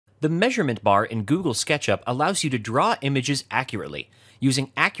The measurement bar in Google SketchUp allows you to draw images accurately,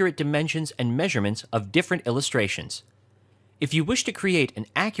 using accurate dimensions and measurements of different illustrations. If you wish to create an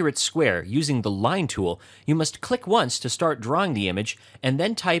accurate square using the line tool, you must click once to start drawing the image and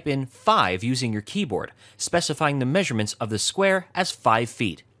then type in 5 using your keyboard, specifying the measurements of the square as 5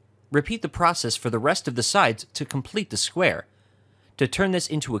 feet. Repeat the process for the rest of the sides to complete the square. To turn this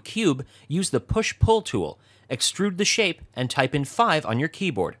into a cube, use the push-pull tool, extrude the shape, and type in 5 on your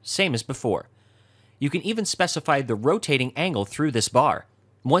keyboard, same as before. You can even specify the rotating angle through this bar.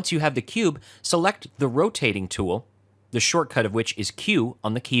 Once you have the cube, select the rotating tool, the shortcut of which is Q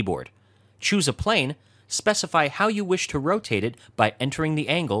on the keyboard. Choose a plane, specify how you wish to rotate it by entering the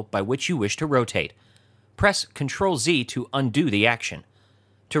angle by which you wish to rotate. Press Ctrl-Z to undo the action.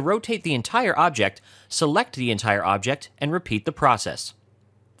 To rotate the entire object, select the entire object and repeat the process.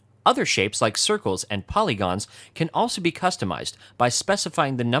 Other shapes like circles and polygons can also be customized by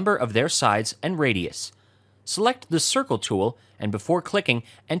specifying the number of their sides and radius. Select the circle tool and before clicking,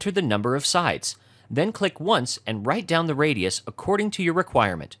 enter the number of sides. Then click once and write down the radius according to your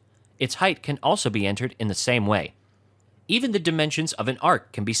requirement. Its height can also be entered in the same way. Even the dimensions of an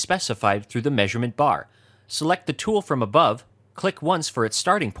arc can be specified through the measurement bar. Select the tool from above, click once for its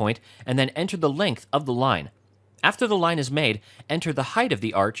starting point, and then enter the length of the line. After the line is made, enter the height of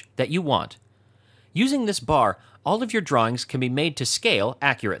the arch that you want. Using this bar, all of your drawings can be made to scale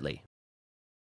accurately.